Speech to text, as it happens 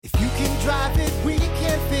drive it, we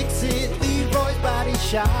can fix it. Leroy's Body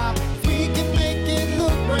Shop. We can make it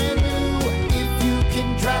look brand new. If you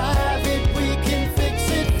can drive it, we can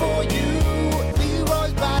fix it for you.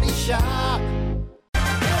 Leroy's Body Shop.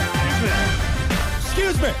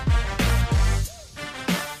 Excuse me.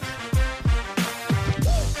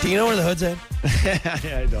 Do you know where the hood's at?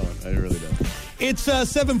 I don't. I really don't. It's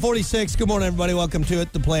 7:46. Good morning, everybody. Welcome to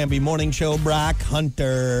it, the Plan B Morning Show. Brock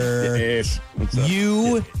Hunter. Yes. What's up?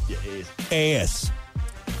 Yes.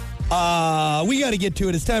 We got to get to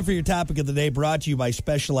it. It's time for your topic of the day, brought to you by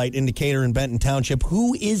Specialite Indicator in Benton Township,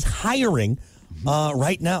 who is hiring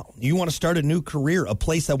right now. You want to start a new career, a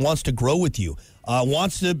place that wants to grow with you,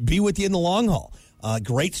 wants to be with you in the long haul.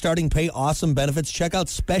 Great starting pay, awesome benefits. Check out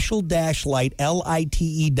special-lite,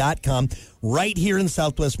 LITE.com, right here in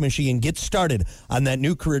Southwest Michigan. Get started on that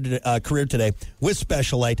new career today with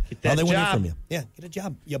Special-Lite. Get that they want to hear job. from you. Yeah, get a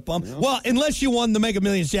job, you bum. Yeah. Well, unless you won the Mega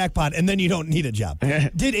Millions jackpot, and then you don't need a job.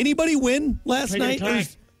 Did anybody win last night? I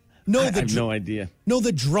have no idea. No,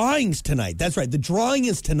 the drawing's tonight. That's right. The drawing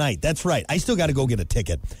is tonight. That's right. I still got to go get a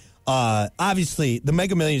ticket. Obviously, the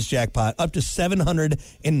Mega Millions jackpot up to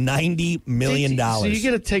 $790 million. So you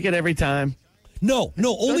get a ticket every time? No, only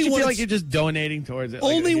Don't you when feel like you're just donating towards it?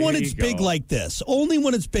 Only like, when it's big like this. Only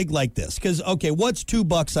when it's big like this. Because, okay, what's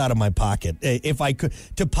 $2 out of my pocket if I could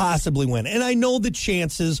to possibly win? And I know the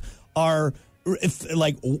chances are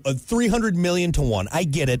like 300 million to 1. I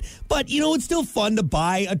get it. But, it's still fun to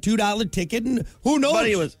buy a $2 ticket, and who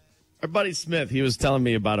knows? Our buddy Smith, he was telling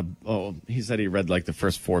me about he said he read like the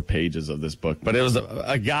first 4 pages of this book, but it was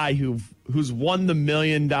a guy who's won the $1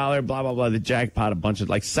 million, blah, blah, blah, the jackpot a bunch of,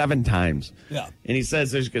 like 7 times. Yeah. And he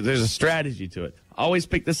says there's a strategy to it. Always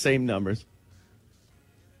pick the same numbers.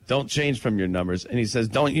 Don't change from your numbers. And he says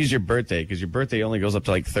don't use your birthday because your birthday only goes up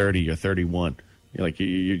to like 30 or 31.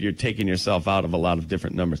 You're taking yourself out of a lot of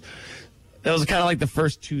different numbers. That was kind of like the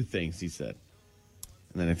first 2 things he said.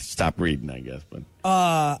 And then I stopped reading, I guess. But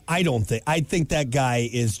I don't think. I think that guy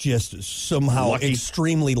is just somehow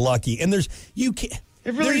extremely lucky. And there's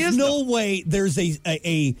no way there's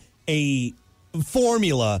a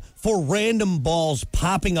formula for random balls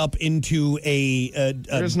popping up into a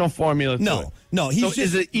there's no formula to it. No. He's just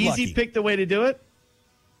is it easy lucky. pick the way to do it?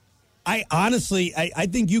 I honestly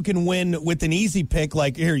think you can win with an easy pick.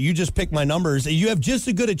 Like, here, you just pick my numbers. You have just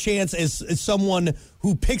as good a chance as someone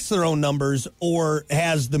who picks their own numbers or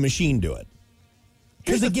has the machine do it.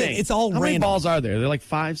 Because, again, it's all How random. many balls are there? They're like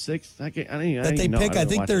 5, 6? I think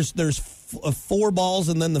there's 4 balls,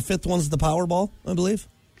 and then the 5th one's the Powerball, I believe.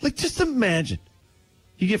 Like, just imagine.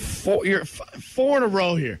 You get 4 in a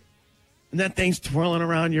row here. And that thing's twirling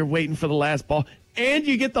around. You're waiting for the last ball. And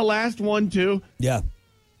you get the last one, too. Yeah.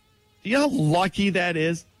 Do you know how lucky that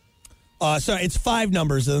is? Sorry, it's 5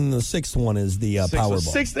 numbers, and then the 6th one is the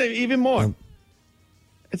Powerball. 6th, even more.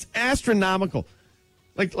 It's astronomical.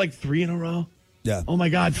 Like 3 in a row. Yeah. Oh, my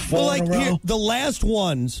God, 4 in a row. Here, the last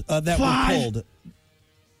ones that 5. were pulled,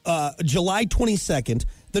 July 22nd,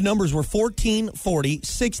 the numbers were 14, 40,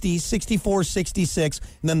 60, 64, 66,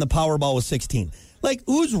 and then the Powerball was 16. Like,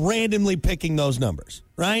 who's randomly picking those numbers,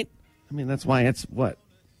 right? I mean, that's why it's what?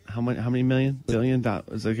 How many million? $1 billion?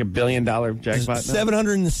 It's like $1 billion jackpot now?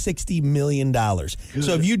 $760 million. Good.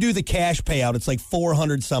 So if you do the cash payout, it's like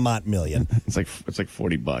 400 some odd million. It's like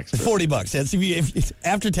 $40. $40. That's if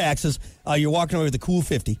after taxes, you're walking away with a cool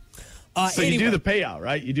 50. So anyway, you do the payout,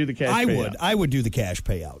 right? You do the cash payout. I would do the cash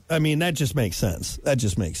payout. I mean, that just makes sense. I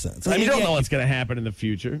mean, you don't know what's going to happen in the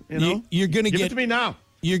future. You're going to Give it to me now.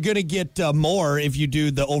 You're going to get more if you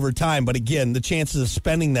do the overtime, but again, the chances of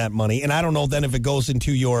spending that money, and I don't know then if it goes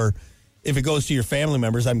to your family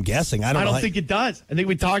members. I'm guessing. I don't think it does. I think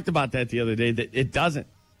we talked about that the other day that it doesn't.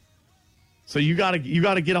 So you got to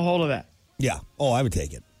get a hold of that. Yeah. Oh, I would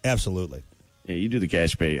take it. Absolutely. Yeah, you do the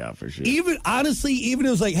cash payout for sure. Even it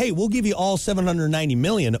was like, hey, we'll give you all $790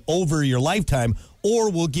 million over your lifetime,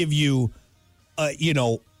 or we'll give you,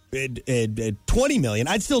 $20 million.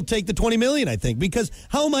 I'd still take the $20 million, I think, because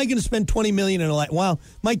how am I going to spend $20 million in a life? Well,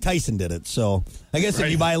 Mike Tyson did it, so I guess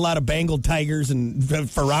if you buy a lot of Bengal Tigers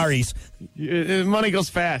and Ferraris, money goes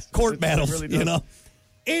fast. Court battles, really.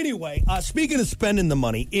 Anyway, speaking of spending the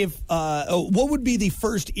money, what would be the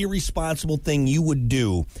first irresponsible thing you would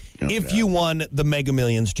do if you won the Mega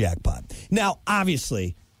Millions jackpot? Now,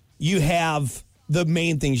 obviously, you have the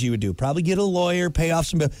main things you would do. Probably get a lawyer, pay off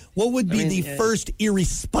some bills. What would be the first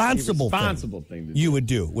irresponsible thing you would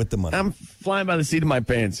do with the money? I'm flying by the seat of my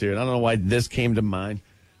pants here, and I don't know why this came to mind,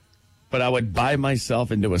 but I would buy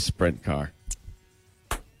myself into a sprint car.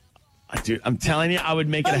 Dude, I'm telling you, I would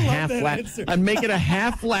make it a half lap. I'd make it a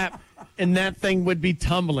half lap and that thing would be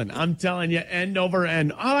tumbling. I'm telling you, end over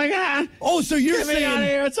end. Oh my God! Oh, so you're Get me out of saying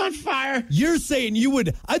here! It's on fire. you're saying you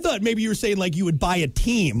would? I thought maybe you were saying like you would buy a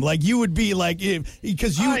team, like you would be like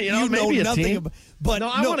because you know maybe a nothing team. about. But No,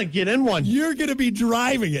 I want to get in one. You're going to be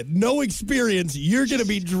driving it. No experience. You're going to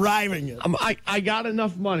be driving it. I got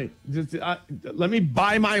enough money. Just let me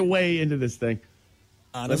buy my way into this thing.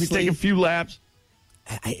 Honestly, Let me take a few laps.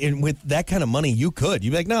 And with that kind of money, you could.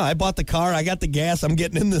 You'd be like, no, I bought the car. I got the gas. I'm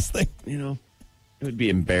getting in this thing. You know, it would be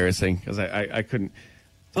embarrassing because I couldn't.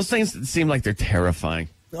 Those things seem like they're terrifying.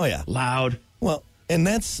 Oh, yeah. Loud. Well, and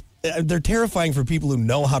that's, they're terrifying for people who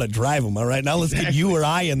know how to drive them. All right. Now let's get you or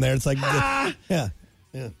I in there. It's like, yeah.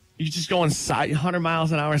 You just going 100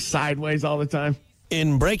 miles an hour sideways all the time.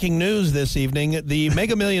 In breaking news this evening, the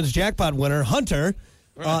Mega Millions jackpot winner, Hunter,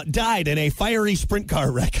 died in a fiery sprint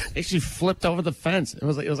car wreck. Actually flipped over the fence. It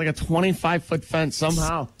was like a 25-foot fence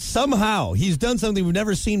somehow. Somehow. He's done something we've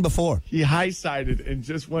never seen before. He high-sided and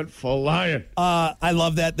just went flying. I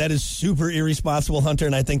love that. That is super irresponsible, Hunter,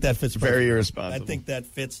 and I think that fits perfectly. Very irresponsible. I think that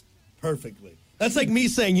fits perfectly. That's like me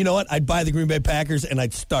saying, you know what? I'd buy the Green Bay Packers and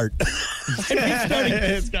I'd start.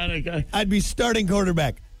 I'd be starting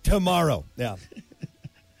quarterback tomorrow. Yeah.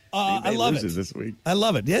 I love it. This week. I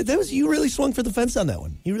love it. Yeah, you really swung for the fence on that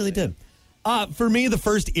one. You really did. For me, the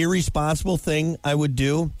first irresponsible thing I would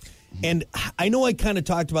do, and I know I kind of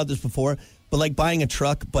talked about this before, but like buying a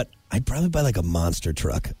truck, but I'd probably buy like a monster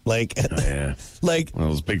truck, like like one of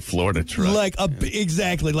those big Florida trucks,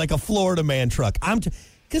 exactly like a Florida man truck.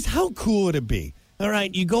 Because how cool would it be? All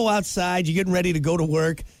right, you go outside, you're getting ready to go to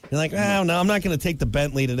work. You're like, oh, no, I'm not going to take the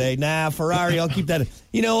Bentley today. Nah, Ferrari, I'll keep that.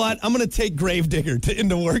 You know what? I'm going to take Gravedigger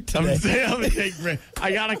into work today.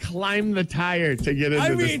 I got to climb the tire to get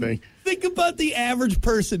into this thing. Think about the average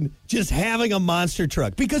person just having a monster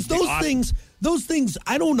truck. Because those things,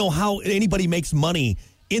 I don't know how anybody makes money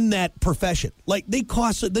in that profession. Like, they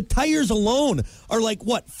cost, the tires alone are like,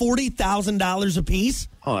 what, $40,000 a piece?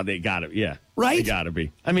 Oh, they got it, yeah. Right? They got to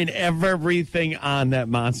be. I mean, everything on that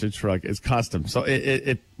monster truck is custom, so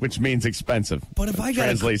it which means expensive. But if I got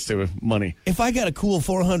translates to money. If I got a cool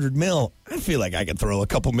 $400 million, I feel like I could throw a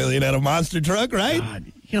couple million at a monster truck, right?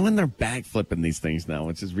 God, you know, when they're backflipping these things now,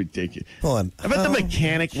 which is ridiculous. Hold on. I bet the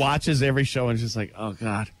mechanic watches every show and is just like, oh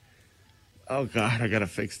God, I got to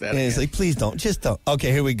fix that. Yeah, he's like, please don't, just don't.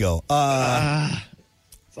 Okay, here we go.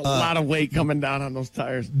 It's a lot of weight coming down on those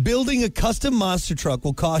tires. Building a custom monster truck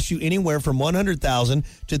will cost you anywhere from $100,000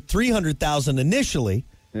 to $300,000 initially.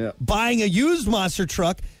 Yeah. Buying a used monster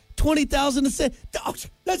truck, $20,000 to say,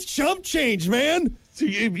 that's chump change, man. So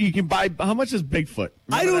you can buy. How much is Bigfoot?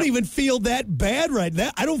 I don't even feel that bad right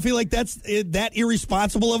now. I don't feel like that's that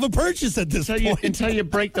irresponsible of a purchase at this point. Until you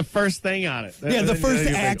break the first thing on it. Yeah, the first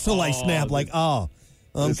axle I snap. Like, okay.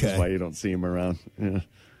 This is why you don't see them around. Yeah.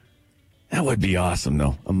 That would be awesome,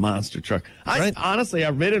 though. A monster truck. Honestly,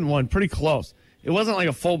 I've ridden one pretty close. It wasn't like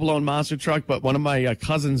a full-blown monster truck, but one of my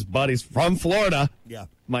cousin's buddies from Florida. Yeah.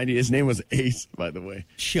 Mind you, his name was Ace, by the way.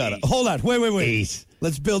 Shut up. Hold on. Wait. Ace.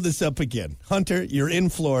 Let's build this up again. Hunter, you're in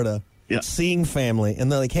Florida, seeing family, and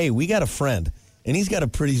they're like, hey, we got a friend, and he's got a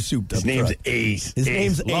pretty souped-up His name's truck. Ace. His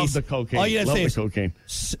name's Ace. Love the cocaine. All you have to say is, cocaine.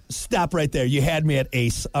 Stop right there. You had me at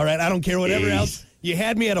Ace. All right? I don't care whatever else. You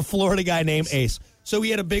had me at a Florida guy named Ace. So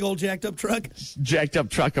he had a big old jacked up truck? Jacked up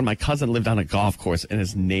truck, and my cousin lived on a golf course, and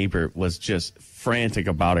his neighbor was just frantic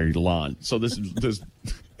about her lawn. So this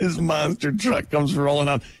monster truck comes rolling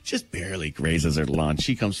up, just barely grazes her lawn.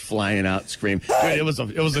 She comes flying out, screaming. Dude, it was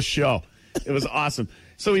a show. It was awesome.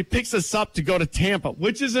 So he picks us up to go to Tampa,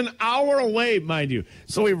 which is an hour away, mind you.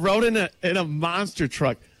 So we rode in a monster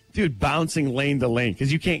truck, dude, bouncing lane to lane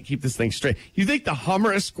because you can't keep this thing straight. You think the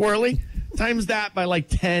Hummer is squirrely? Times that by like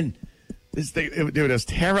 10. This thing, dude, it was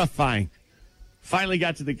terrifying. Finally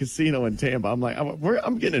got to the casino in Tampa. I'm like,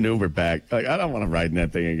 I'm getting an Uber back. Like, I don't want to ride in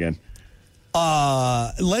that thing again.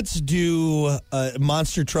 Let's do a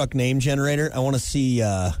monster truck name generator. I want to see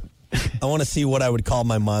what I would call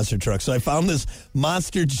my monster truck. So I found this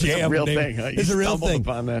Monster Jam. It's a real name. thing. Huh? It's a real thing.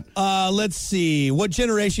 Upon that. Let's see. What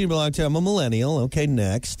generation you belong to? I'm a millennial. Okay,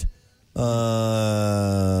 next. I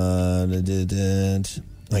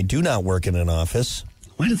do not work in an office.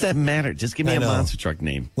 Why does that matter? Just give me a monster truck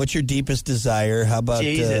name. What's your deepest desire? How about...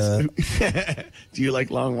 Jesus. Do you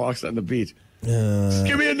like long walks on the beach? Just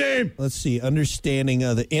give me a name. Let's see. Understanding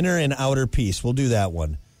the inner and outer peace. We'll do that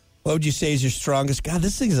one. What would you say is your strongest... God,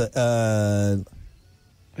 this thing's a...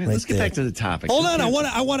 Let's get back to the topic. Hold on. I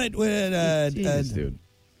want to... dude.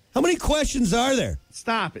 How many questions are there?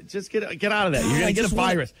 Stop it. Just get out of that. You're going to get a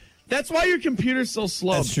virus. That's why your computer's so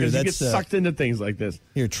slow. That's true. Because you get sucked into things like this.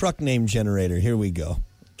 Here, truck name generator. Here we go.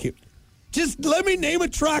 Just let me name a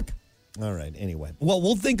truck. All right. Anyway, well,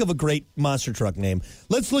 we'll think of a great monster truck name.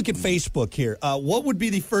 Let's look at Facebook here. What would be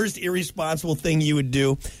the first irresponsible thing you would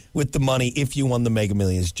do with the money if you won the Mega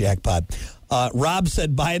Millions jackpot? Rob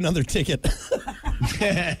said, buy another ticket.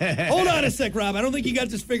 Hold on a sec, Rob. I don't think you got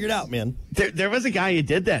this figured out, man. There was a guy who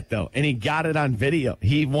did that, though, and he got it on video.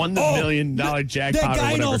 He won the $1 million jackpot. That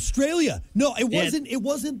guy or in whatever. Australia. No, it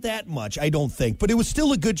wasn't that much, I don't think, but it was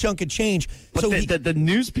still a good chunk of change. But the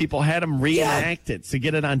news people had him reenact it to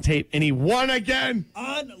get it on tape, and he won again.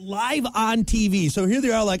 Live on TV. So here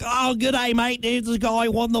they are like, oh, good day, mate. This is guy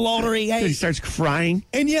won the lottery. Hey. He starts crying.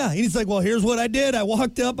 And yeah, he's like, well, here's what I did. I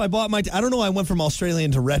walked up, I bought my, I don't know, I went from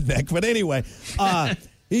Australian to redneck, but anyway,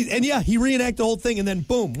 he reenacted the whole thing and then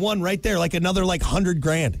boom, won right there, like another like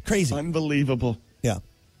 $100,000. Crazy. Unbelievable. Yeah.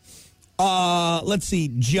 Let's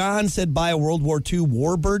see. John said buy a World War II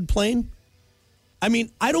Warbird plane. I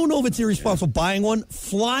mean, I don't know if it's irresponsible buying one.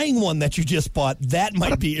 Flying one that you just bought, that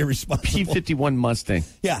might be irresponsible. P-51 Mustang.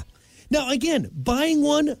 Yeah. Now, again, buying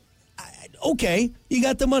one, okay, you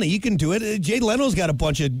got the money. You can do it. Jay Leno's got a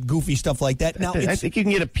bunch of goofy stuff like that. Now, I think you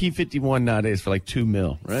can get a P-51 nowadays for like $2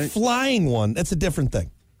 million, right? Flying one, that's a different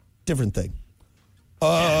thing. Different thing.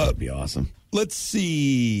 That would be awesome. Let's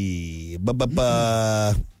see.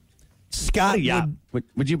 Scott, A yacht.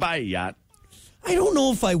 Would you buy a yacht? I don't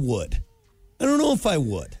know if I would. You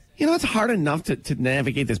know, it's hard enough to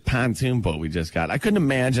navigate this pontoon boat we just got. I couldn't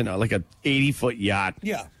imagine like a 80-foot yacht.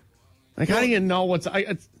 Yeah. Like, how do you know what's...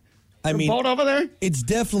 I mean, boat over there? It's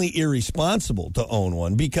definitely irresponsible to own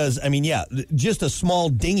one because, I mean, yeah, just a small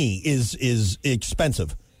dinghy is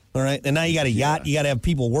expensive. All right. And now you got a yacht. You got to have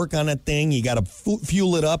people work on that thing. You got to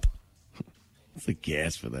fuel it up. It's the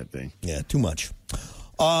gas for that thing. Yeah, too much.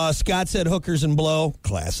 Scott said hookers and blow.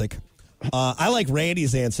 Classic. I like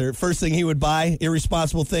Randy's answer. First thing he would buy,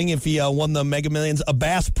 irresponsible thing if he won the Mega Millions, a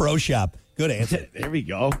Bass Pro Shop. Good answer. There we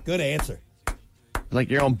go. Good answer. Like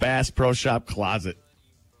your own Bass Pro Shop closet.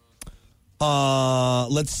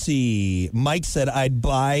 Let's see. Mike said I'd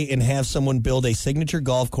buy and have someone build a signature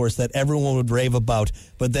golf course that everyone would rave about,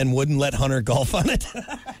 but then wouldn't let Hunter golf on it.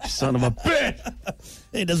 Son of a bitch.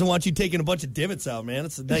 He doesn't want you taking a bunch of divots out, man.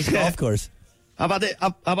 It's a nice golf course. How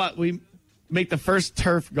about we make the first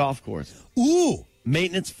turf golf course? Ooh.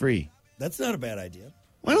 Maintenance free. That's not a bad idea.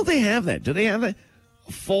 Why don't they have that? Do they have a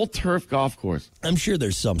full turf golf course? I'm sure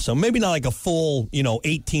there's some. So maybe not like a full,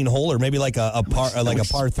 18-hole or maybe like a par 3.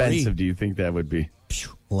 Expensive do you think that would be?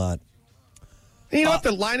 A lot. You know what?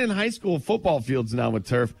 They're lining high school football fields now with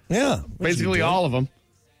turf. Yeah. Basically all of them.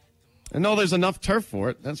 I know there's enough turf for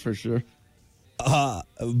it. That's for sure.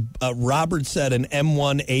 Robert said an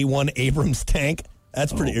M1A1 Abrams tank.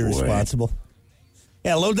 That's pretty irresponsible.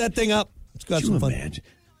 Yeah, load that thing up. It's got some fun. Imagine?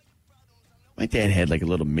 My dad had like a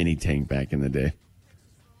little mini tank back in the day.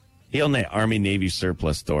 He owned that Army Navy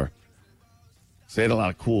surplus store. So they had a lot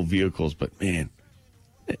of cool vehicles, but man,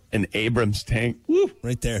 an Abrams tank. Woo.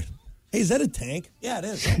 Right there. Hey, is that a tank? Yeah, it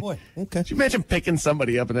is. Oh, boy. Okay. Could you imagine picking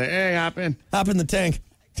somebody up and say, hey, hop in? Hop in the tank.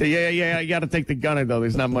 Say, yeah, you got to take the gunner, though.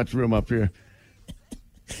 There's not much room up here.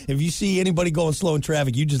 If you see anybody going slow in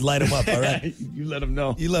traffic, you just light them up, all right? You let them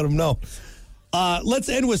know. You let them know. Let's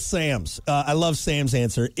end with Sam's. I love Sam's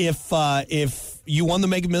answer. If you won the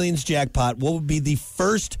Mega Millions jackpot, what would be the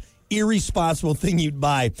first irresponsible thing you'd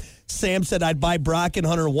buy? Sam said, I'd buy Brock and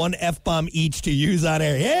Hunter one F-bomb each to use on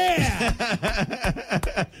air. Yeah!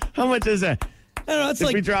 How much is that? I don't know. It's if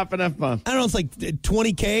like we drop an F-bomb. I don't know. It's like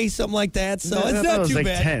 $20K, something like that. So I it's thought not it was too like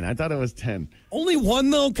bad. 10. I thought it was 10. Only one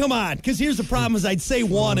though. Come on, because here's the problem: is I'd say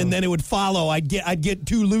one, and then it would follow. I'd get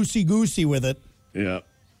too loosey goosey with it. Yeah,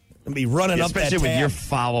 and be running up that tab. Especially with your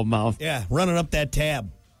foul mouth. Yeah, running up that tab.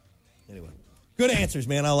 Anyway, good answers,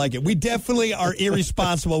 man. I like it. We definitely are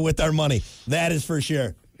irresponsible with our money. That is for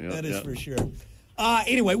sure. Yep, that is for sure.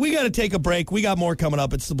 Anyway, we got to take a break. We got more coming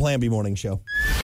up. It's the Plan B Morning Show.